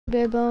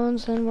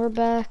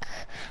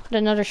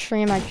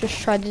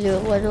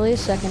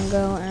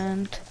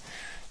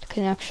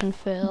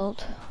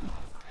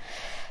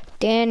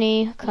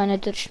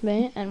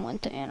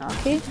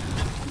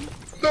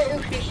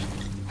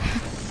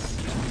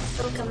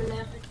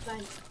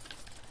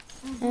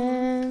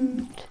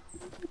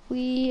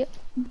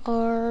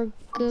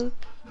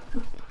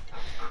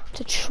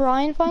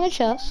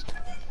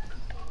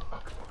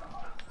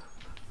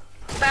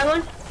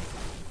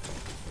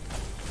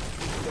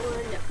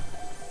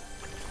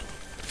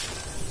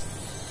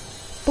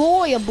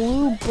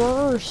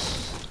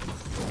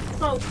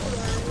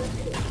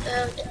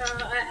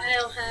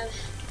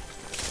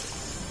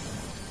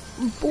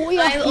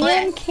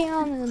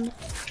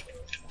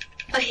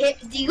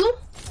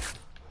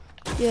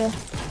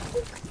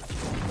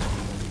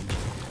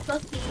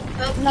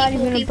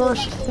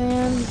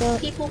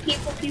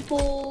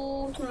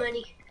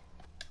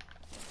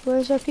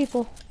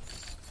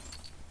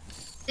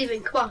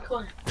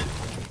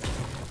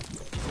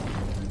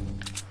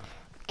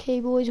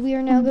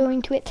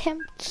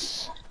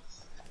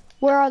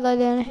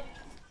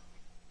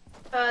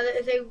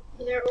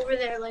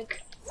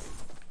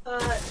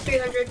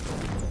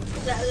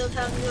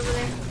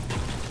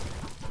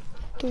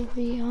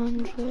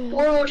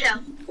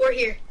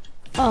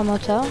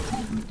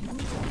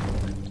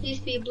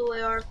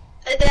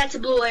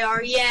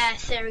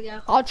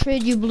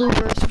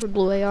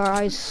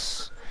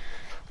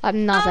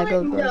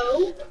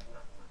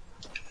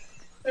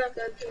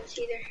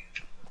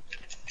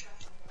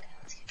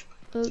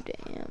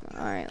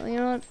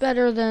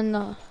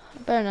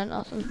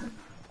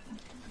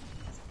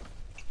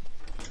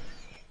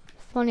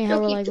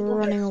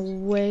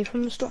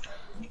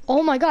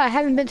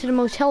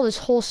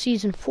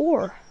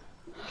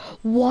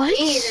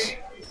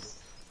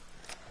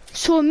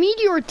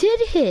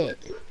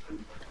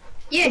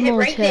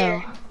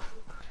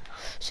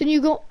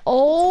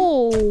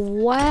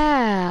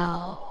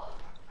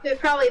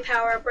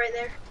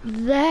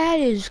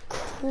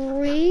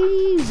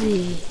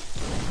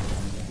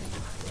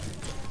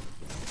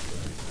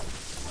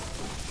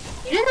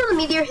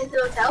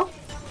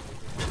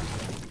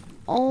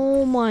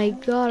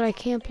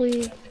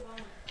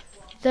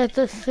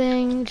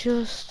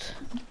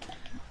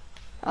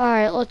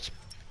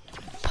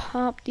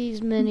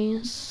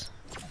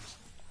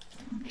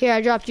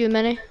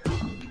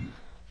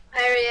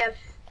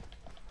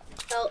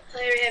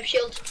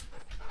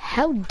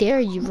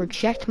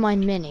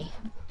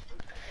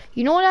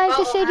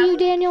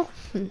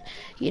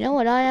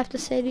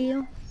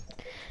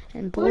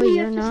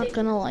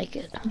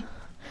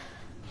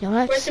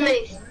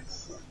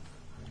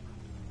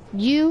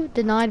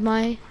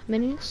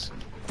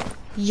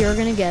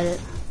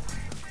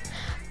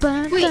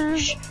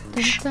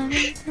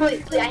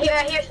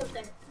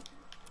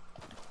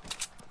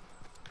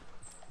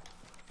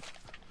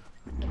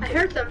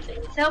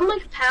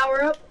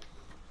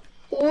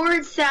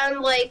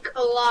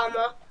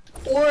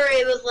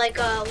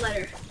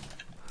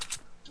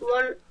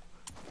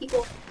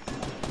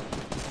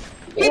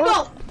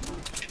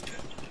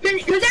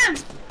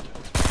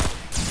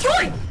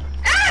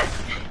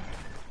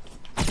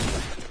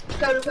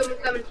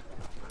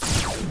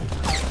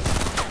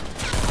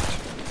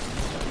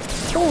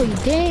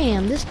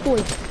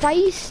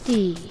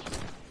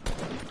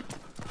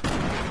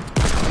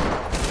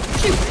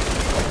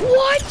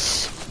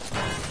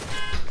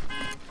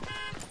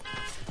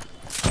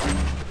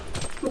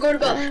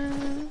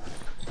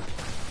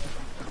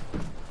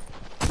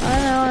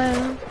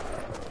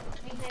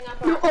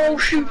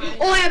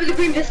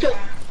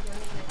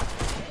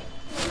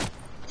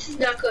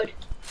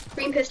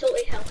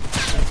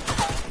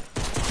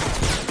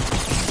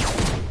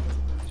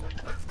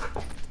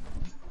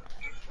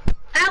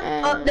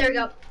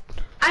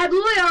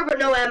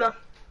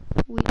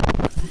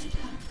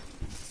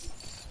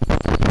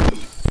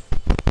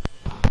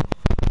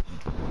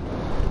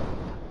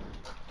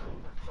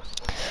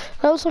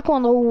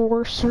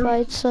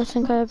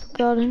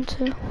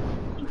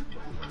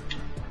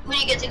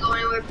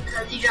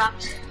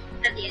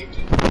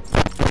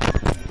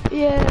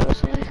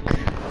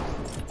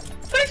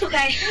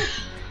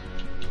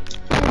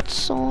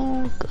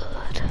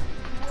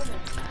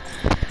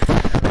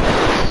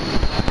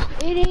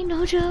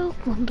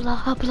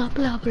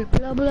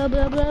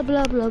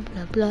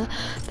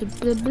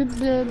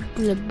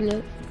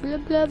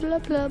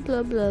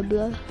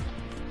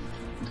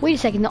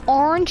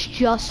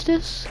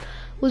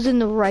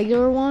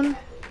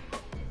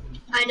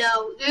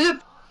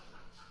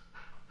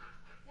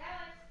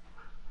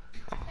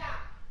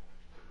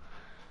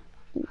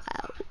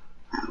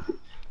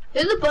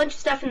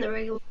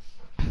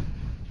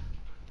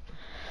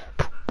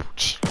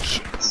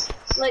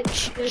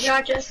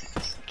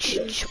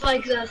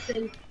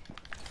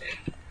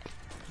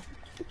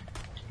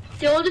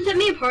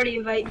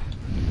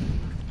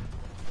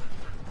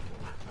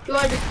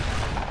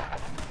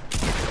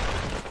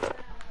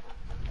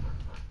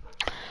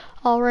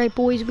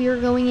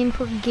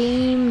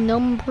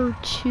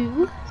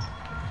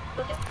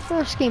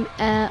first game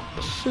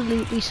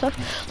absolutely sucked.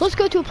 Let's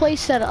go to a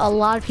place that a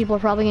lot of people are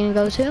probably gonna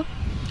go to.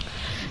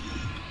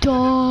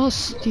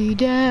 Dusty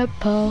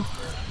Depot.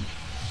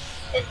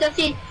 It's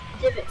Dusty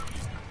Divot.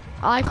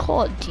 I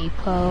call it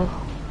Depot.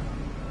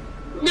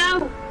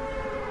 No!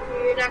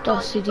 You're not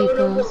Dusty calling it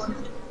Depot.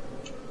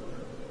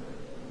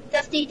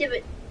 Dusty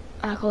Divot.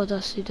 I call it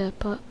Dusty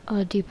Depot.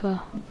 Depot.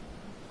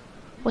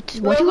 What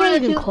do We're I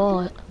going even to-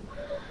 call it?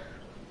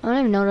 I don't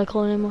even know what I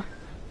call it anymore.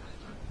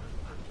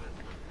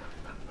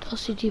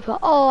 Dusty Depot.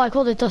 Oh, I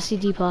called it Dusty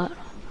Depot.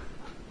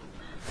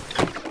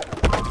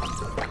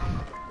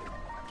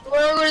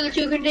 We're going to the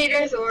 2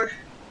 containers, or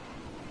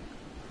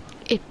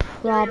It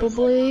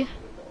probably.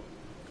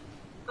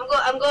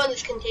 I'm going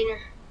this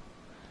container.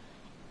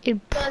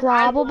 It'd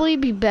probably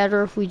be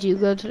better if we do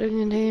go to the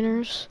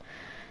containers,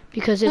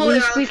 because at Hold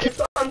least on, we can.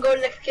 I'm going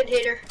next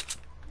container.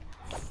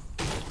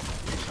 I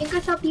think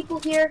I saw people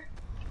here.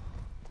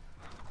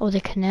 Oh, they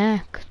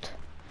connect.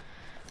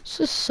 This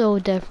is so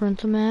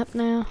different, the map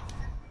now.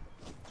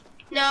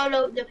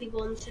 No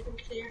people in the second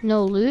container.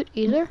 No loot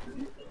either.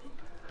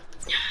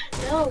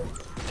 No.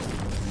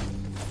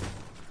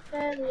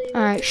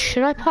 Alright,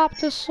 should I pop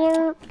this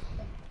slurp?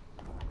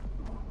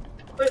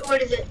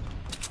 What is it?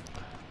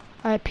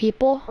 Alright,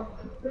 people.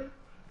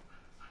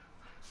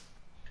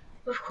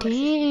 Of course.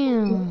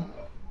 Damn.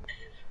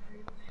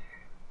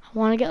 I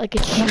want to get like a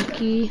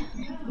cheeky.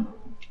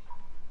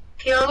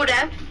 Okay, I'll go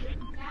down.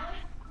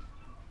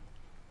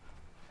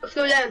 Let's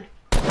go down.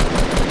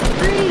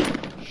 3.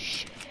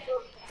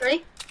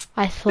 Ready?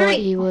 I thought 3,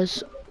 he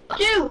was.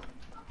 2,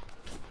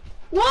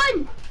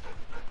 1.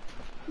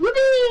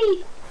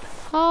 Whoopee!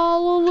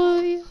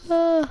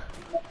 Hallelujah.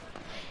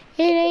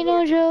 It ain't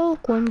no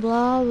joke when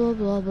blah blah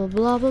blah blah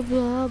blah blah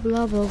blah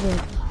blah blah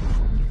blah.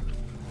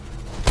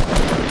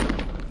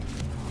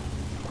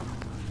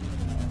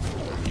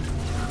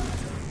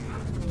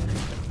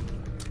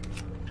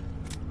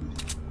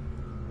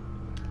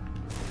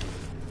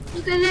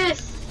 Look at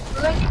this.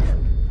 Look.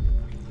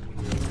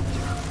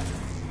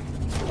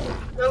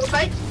 Wanna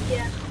fight?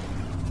 Yeah.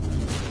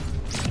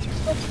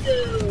 Let's go.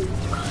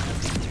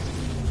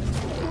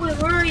 Wait,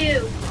 where are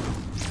you?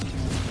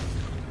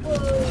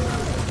 Whoa.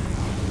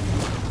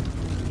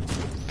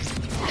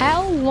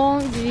 How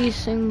long do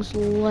these things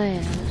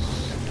last?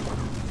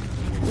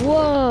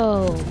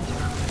 Whoa.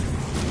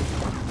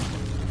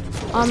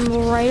 I'm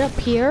right up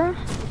here.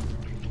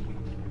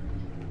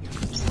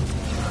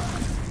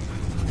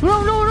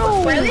 No, no,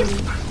 no! Really?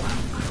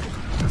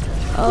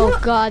 Oh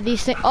god,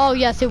 these things. Oh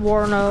yes, it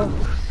wore no.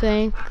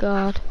 Thank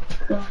god.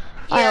 Alright,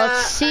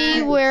 let's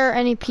see where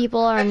any people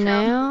are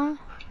now.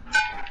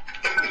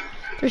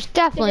 There's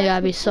definitely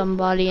gotta be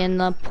somebody in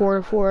the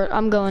porta fort.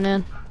 I'm going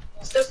in.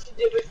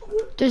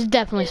 There's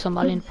definitely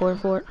somebody in the porta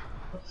fort.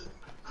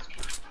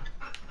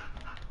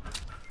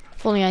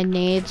 If only I had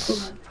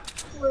nades.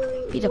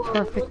 Be the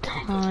perfect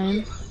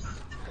time.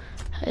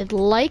 I'd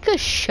like a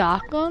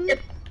shotgun.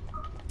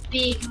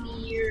 Big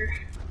mirror.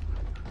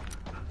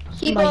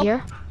 Somebody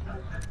here.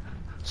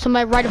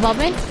 Somebody right above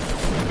me.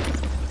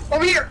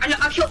 Over here.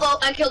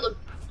 I killed him.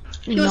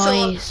 He was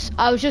solo. Nice.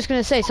 I was just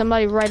gonna say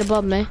somebody right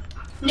above me.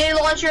 Nade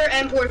launcher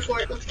and porta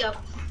fort. Let's go.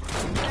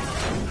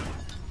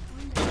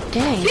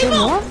 Dang, is there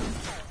People! more?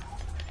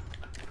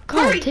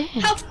 God Hurry! damn.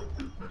 Help!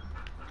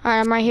 Alright,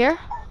 I'm right here.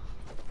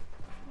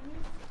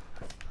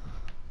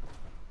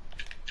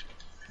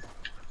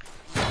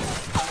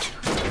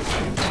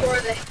 Where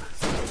are they?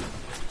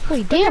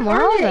 Wait, damn,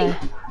 where are they?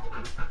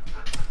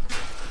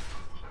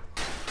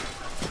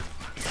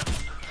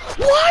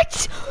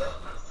 What?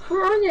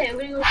 Where are they? I'm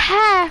gonna go.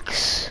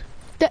 Hacks.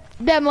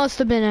 That must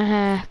have been a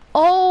hack.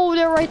 Oh,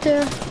 they're right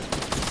there.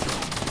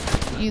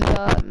 You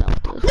got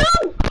melted.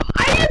 No!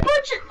 I didn't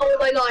punch it! Oh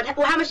my god.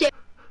 Well, how much damage?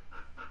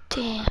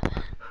 Damn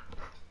it.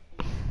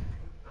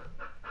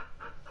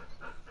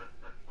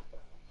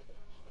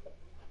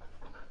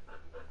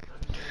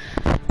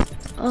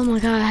 Oh my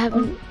god, I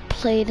haven't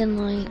played in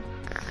like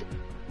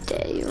a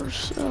day or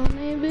so,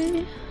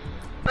 maybe.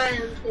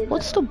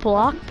 What's the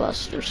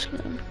Blockbuster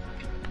skin?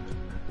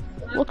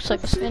 Looks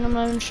like a skin, I'm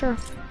not even sure.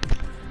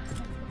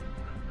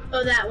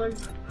 Oh, that one.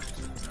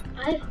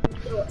 I have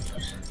no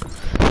idea.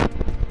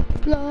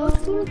 Blah,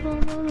 blah, blah,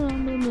 blah, blah,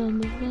 blah,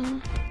 blah.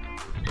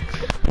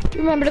 Do you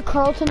remember the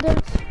Carlton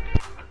dance?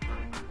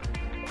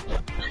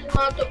 I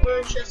want the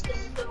orange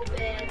justice so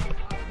bad.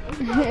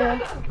 Yeah.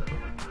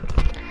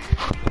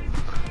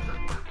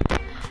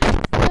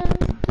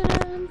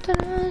 Dun,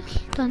 dun,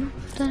 dun,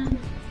 dun,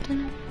 dun.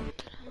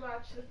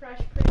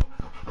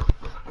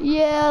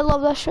 Yeah, I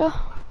love that show.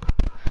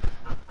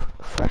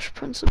 Fresh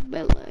Prince of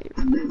Bel-Air.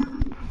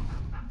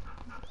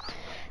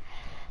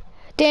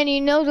 Danny,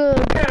 you know the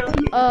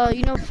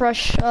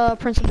Fresh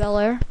Prince of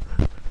Bel-Air?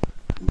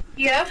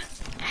 Yeah?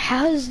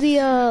 How does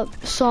the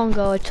song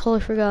go? I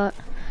totally forgot.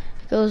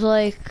 It goes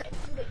like,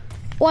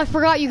 oh, I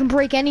forgot you can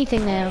break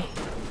anything now.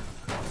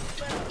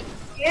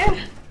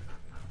 Yeah.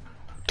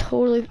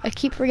 Totally, I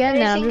keep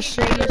forgetting that. I'm just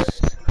so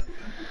used.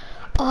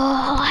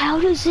 Oh, how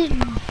does it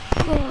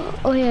go?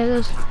 Oh yeah, it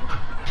goes.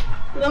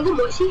 You wanna go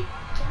Moisey?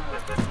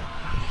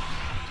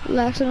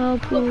 relaxing on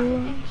a pool.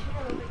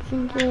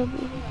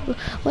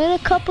 When a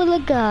couple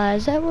of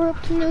guys that were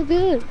up to no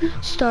good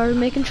started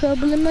making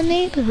trouble in my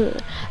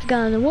neighborhood. I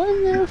got in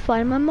one little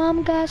fight. My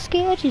mom got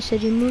scared. She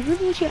said, "You move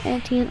in with your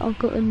auntie and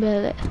uncle in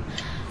bed."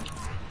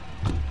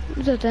 I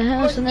was at the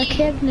house and I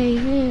kept me.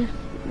 Yeah.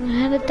 I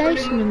had a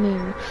dice in the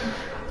mirror.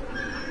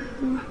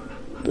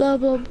 Blah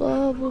blah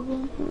blah blah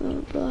blah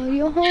blah blah.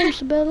 Your home's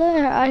to Bel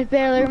Air. I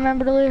barely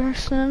remember the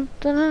lyrics. Frankie,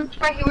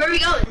 where are we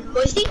going?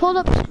 Moisty? Pulled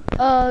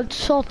up,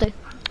 Salty.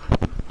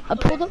 I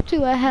pulled up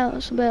to a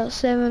house about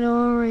 7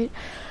 or 8.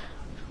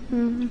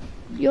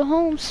 Your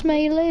home, smell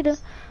you later.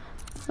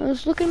 I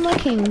was looking at my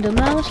kingdom.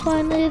 I was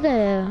finally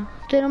there.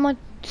 Sit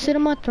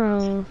on my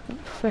throne.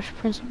 Fresh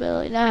Prince of Bel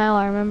Air. Now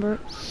I remember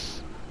it.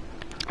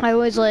 I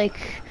always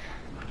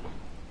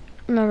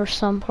remember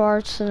some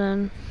parts and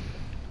then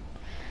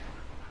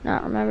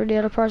not remember the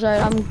other parts.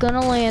 I'm gonna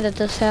land at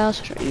this house,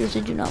 which I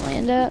usually do not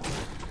land at.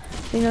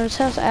 You know, this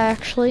house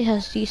actually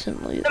has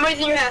decent loot. Somebody's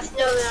in your house.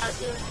 No, they're not.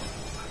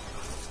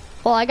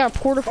 Well, I got a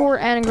porta fort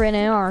and a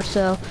grenade AR,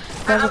 so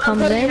whoever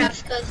comes in,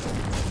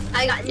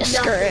 I got you're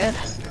screwed.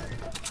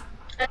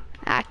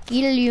 I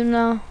kill you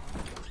now.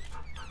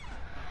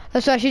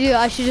 That's what I should do.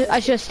 I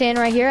should stand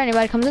right here.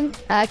 Anybody comes in,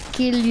 I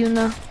kill you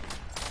now.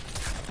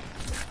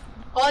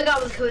 All I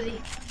got was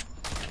Cozy.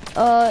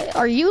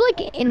 Are you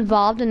like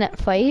involved in that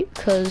fight?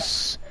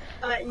 Cause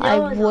No,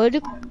 I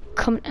would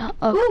come.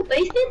 Ooh,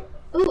 basement.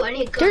 Ooh, I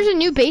need a gun. There's a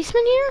new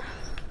basement here?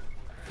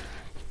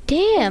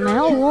 Damn,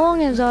 how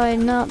long has I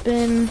not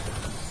been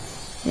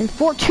in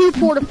two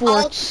porta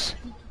forts?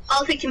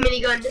 I'll take the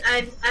minigun.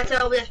 That's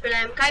how desperate I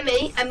am.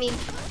 I mean,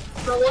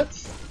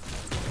 bullets.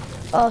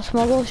 Oh,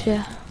 smuggles,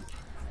 yeah.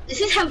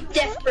 This is how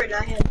desperate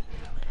I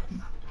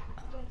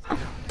am.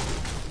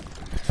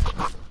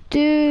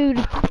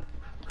 Dude,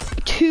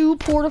 2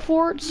 porta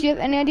forts? Do you have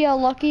any idea how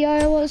lucky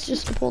I was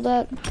just to pull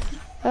that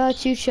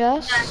 2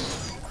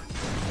 chests?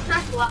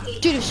 That's lucky.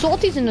 Dude, if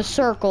Salty's in the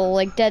circle,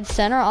 like dead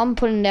center, I'm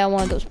putting down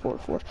one of those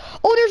porta forts.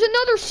 Oh, there's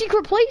another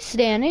secret place,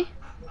 Danny.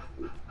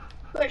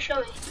 Where, show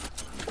me.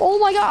 Oh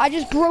my god, I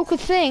just broke a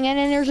thing, and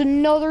then there's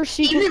another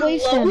secret Even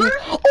place lower? down here.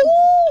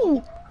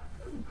 Oh!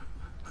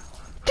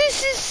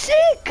 This is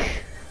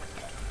sick!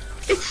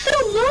 It's so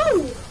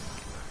low!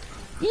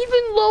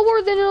 Even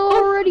lower than it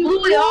already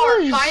was. We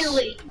are,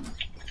 finally.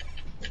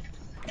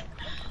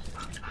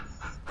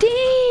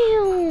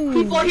 Damn!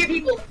 People are here,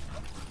 people.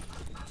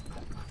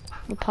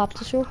 We'll pop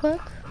this real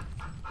quick.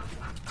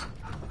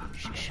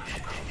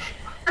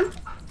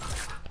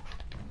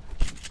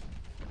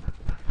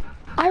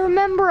 I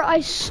remember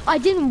I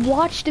didn't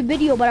watch the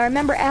video, but I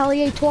remember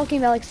Ali A talking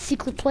about like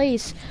secret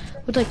place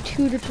with like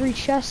 2 to 3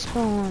 chest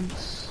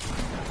spawns.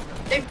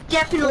 They're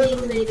definitely in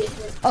the mini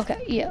basement.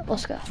 Okay, yeah,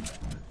 let's go.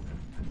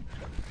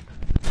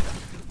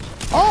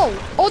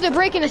 Oh, they're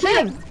breaking the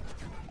thing.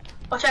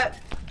 Watch out.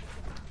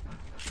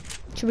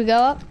 Should we go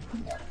up?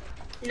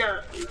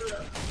 No.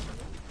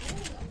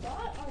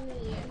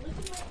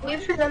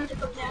 Wait for them to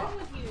come down.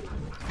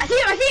 I see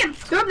him!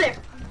 They're up there!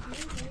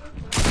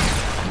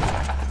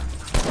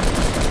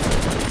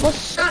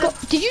 Let's go.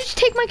 Did you just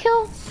take my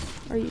kill?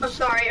 I'm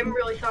sorry, I'm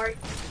really sorry.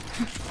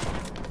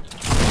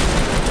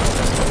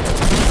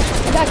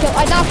 I got killed.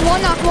 I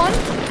knocked one.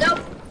 Nope.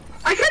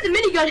 I tried to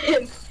minigun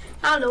him.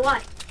 I don't know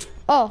why.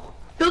 Oh.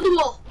 Build a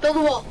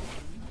wall.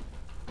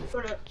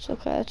 It's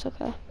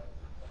okay.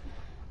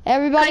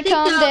 Everybody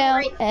calm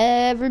down.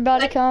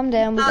 Everybody calm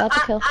down. We got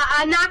the kill.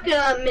 I'm not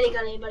gonna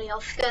minigun anybody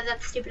else because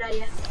that's a stupid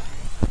idea.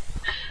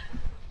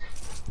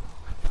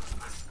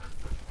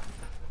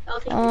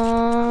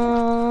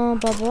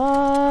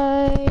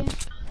 Bye-bye.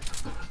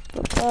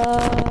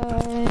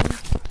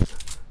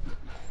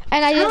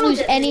 And I didn't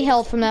lose any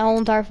health from that whole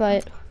entire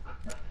fight.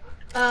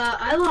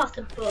 I lost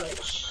a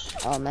bunch.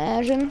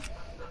 Imagine.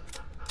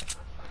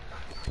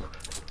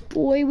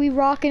 Boy, we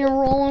rocking and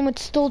rolling with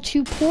still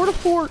 2 porta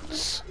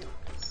forts.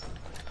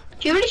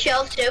 Do you have any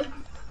shells too?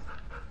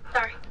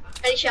 Sorry,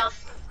 any shells?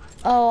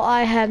 Oh,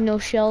 I have no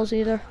shells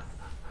either.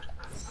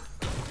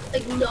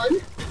 Like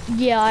none?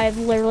 Yeah, I have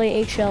literally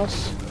 8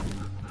 shells.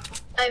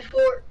 I have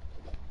 4.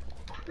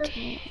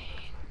 Dang.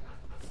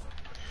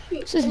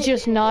 This is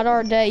just not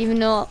our day, even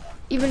though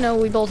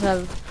we both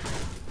have,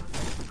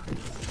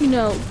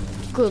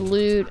 good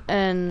loot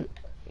and,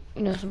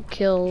 some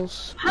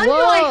kills. How do you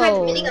know I tried the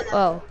minigun though?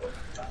 Oh,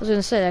 I was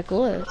gonna say that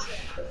glitch.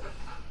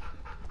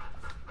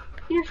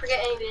 You didn't forget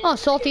anything. Oh,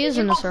 Salty is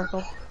in the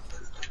circle.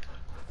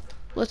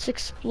 Let's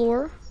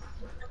explore.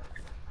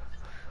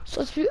 So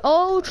let's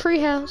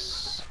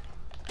treehouse.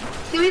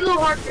 It's gonna be a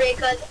little hard for me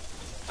because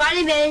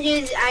finding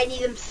bandages, I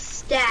need them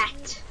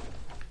stacked.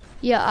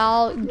 Yeah,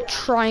 I'll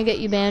try and get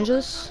you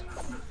bandages.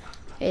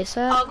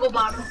 ASAP. I'll go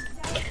bottom.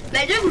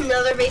 There's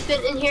another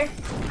basement in here.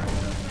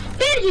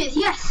 Bandages,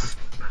 yes.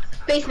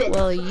 Basement.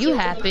 Well, you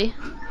happy?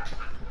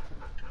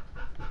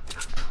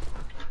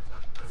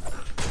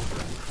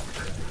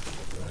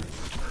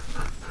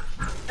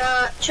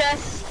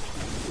 Chest.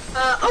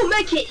 Oh,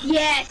 medkit,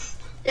 yes.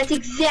 That's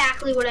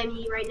exactly what I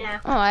need right now.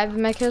 Oh, I have a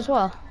medkit as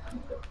well.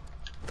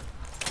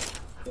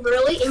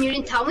 Really? And you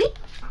didn't tell me?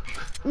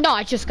 No,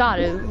 I just got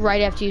it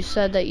right after you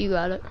said that you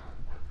got it.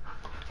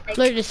 Like,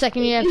 Literally the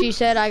second after you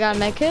said I got a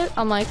med kit,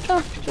 I'm like,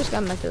 oh, just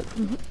got a med kit.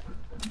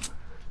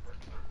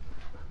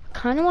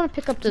 Kind of want to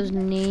pick up those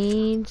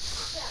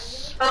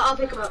nades. I'll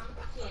pick them up.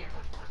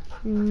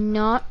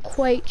 Not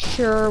quite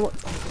sure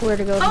where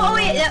to go. With Oh my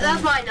wait, life.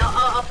 that's mine.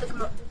 I'll pick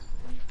them up.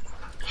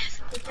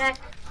 Yes, attack.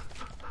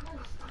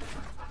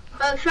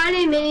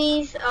 Friday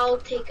minis, I'll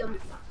take them.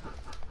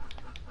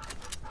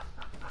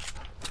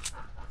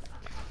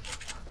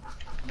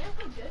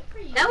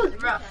 That was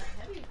rough.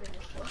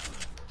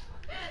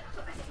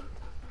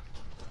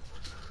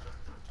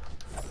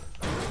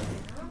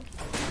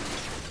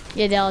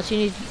 Yeah, Dallas, you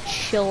need to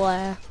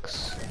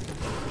chillax.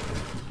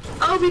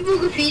 Oh, people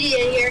graffiti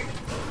in here.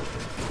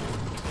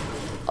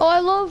 Oh, I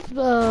love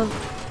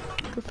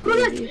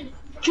graffiti.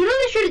 Do you know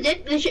what they should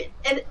have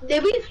did?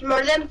 They'd be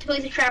smarter than to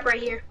place a trap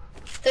right here.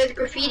 There's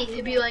graffiti.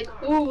 They'd be like,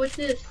 ooh, what's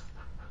this?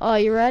 Oh,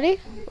 you ready?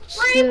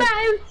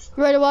 Rainbows!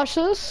 You ready to watch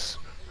this?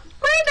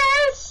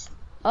 Rainbows!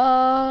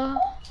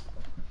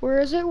 Where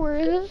is it? Where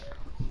is it?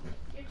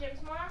 Your gym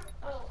tomorrow?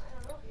 Oh, I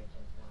don't know if your gym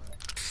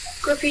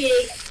tomorrow.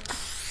 Graffiti.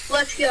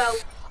 Let's go.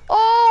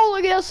 Oh,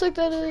 look how sick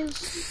that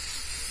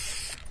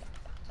is.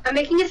 I'm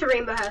making this a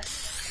rainbow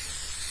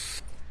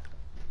house.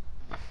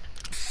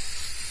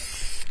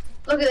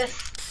 Look at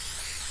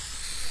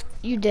this.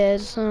 You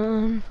dead,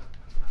 son.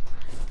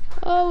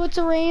 Oh, it's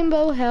a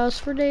rainbow house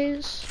for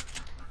days.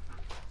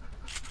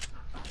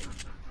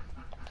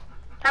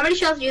 How many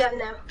shells do you have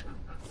now?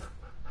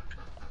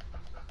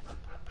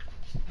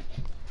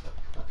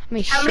 How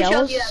many shells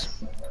shells? do you have?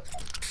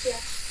 Yeah.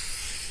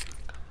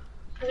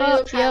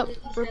 Oh, yep,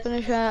 we're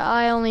finished.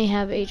 I only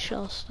have 8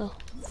 shells still.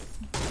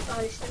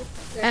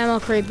 Ammo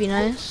crate be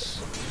nice.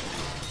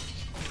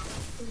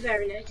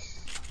 Very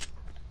nice.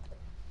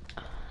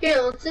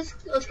 Here, let's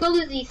go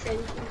do these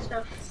things and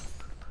stuff.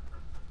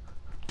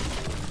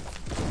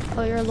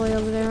 Oh, you're way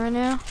over there right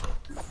now.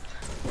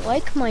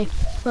 Like my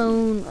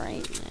phone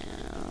right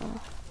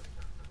now.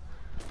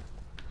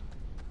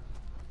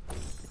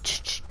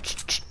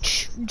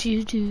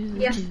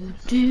 Yes.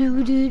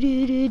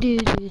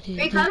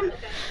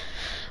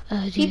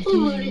 People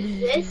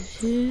looted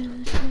this.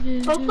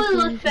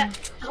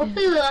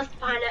 Hopefully they left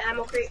behind an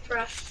ammo crate for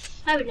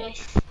us. That would be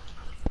nice.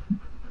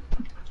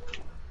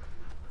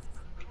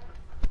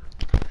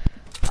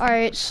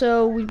 Alright,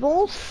 so we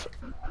both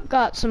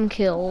got some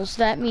kills.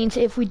 That means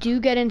if we do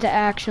get into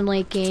action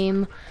late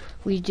game,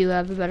 we do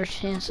have a better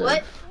chance of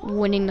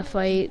winning the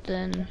fight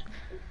than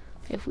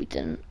if we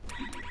didn't.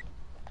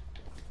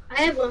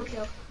 I have 1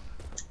 kill.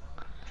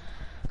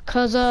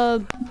 Cause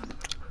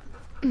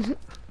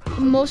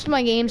most of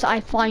my games I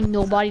find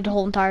nobody the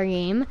whole entire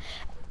game,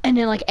 and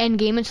then like end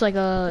game it's like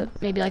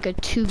maybe like a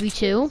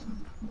 2v2.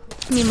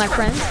 Me and my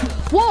friend.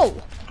 Whoa!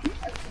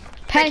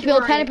 Panic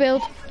build, panic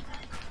build.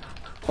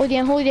 Holy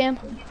damn, holy damn.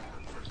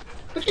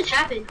 What just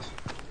happened?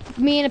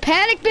 Me in a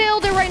panic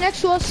build, they're right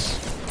next to us.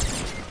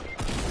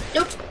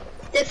 Nope.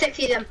 There's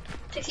 60 of them.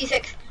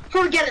 66.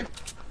 Hurry, get them.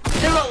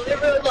 They're low, they're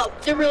really low.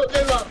 They're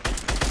low.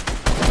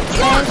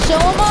 And so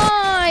am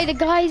I. The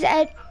guy's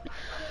at...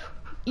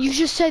 You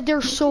just said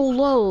they're so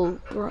low.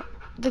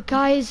 The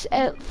guy's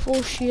at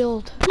full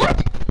shield.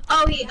 What?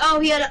 Oh, he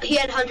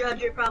had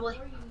 100 probably.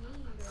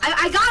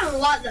 I got him a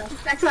lot though.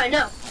 That's what I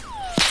know.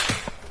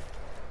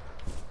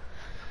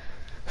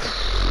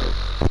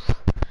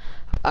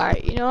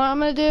 Alright, you know what I'm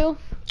gonna do?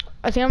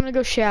 I think I'm gonna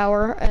go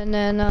shower, and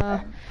then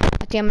I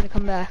think I'm gonna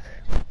come back.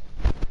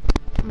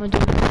 I'm gonna do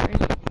it.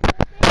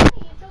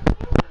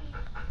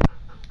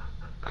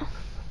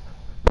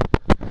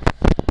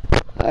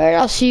 Alright,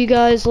 I'll see you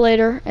guys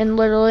later in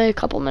literally a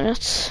couple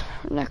minutes.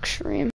 Next stream.